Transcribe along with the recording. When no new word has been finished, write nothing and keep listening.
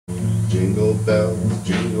jingle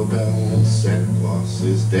bells, Santa Claus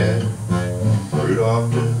is dead.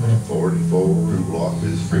 Rudolph took 44 and blew off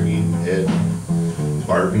his freaking head.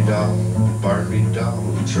 Barbie doll,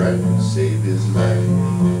 tried to save his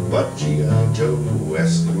life, but G.I. Joe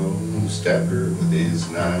Eskimo stabbed her with his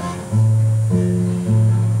knife.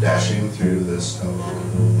 Dashing through the snow,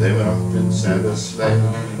 they went off in Santa's sleigh,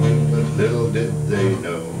 but little did they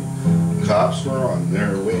know, cops were on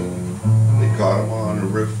their way. They caught him on a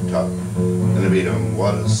rooftop, and they beat him.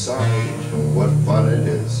 What a sight, what fun it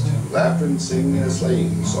is to laugh and sing a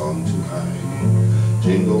sleighing song tonight.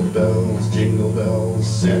 Jingle bells,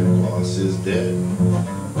 Santa Claus is dead.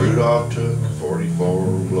 Rudolph took 44,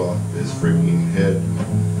 blew off his freaking head.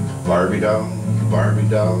 Barbie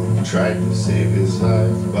doll, tried to save his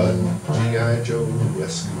life, but G.I. Joe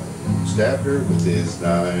Eskimo stabbed her with his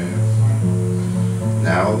knife.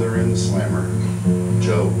 Now they're in the slammer,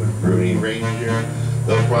 Joe and Rudy Reindeer.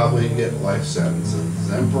 They'll probably get life sentences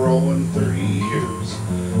and parole in 30 years.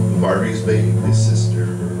 Barbie's baby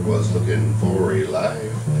sister was looking for a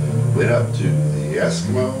life, went up to the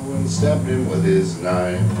Eskimo and stabbed him with his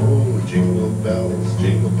knife. Oh, jingle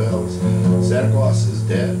bells, Santa Claus is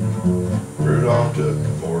dead. Rudolph took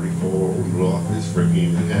 44 and blew off his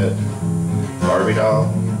freaking head.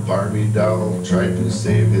 Barbie doll, tried to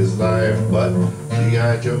save his life, but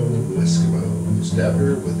G.I. Joe Eskimo stabbed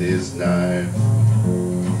her with his knife.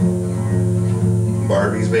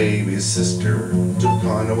 Barbie's baby sister took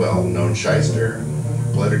on a well-known shyster,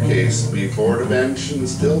 pled her case before the bench, and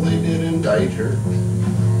still they did indict her.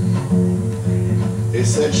 They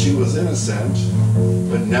said she was innocent,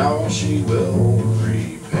 but now she will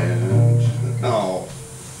repent. Oh,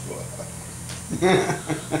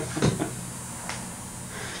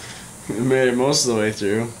 You made it most of the way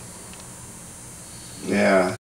through. yeah.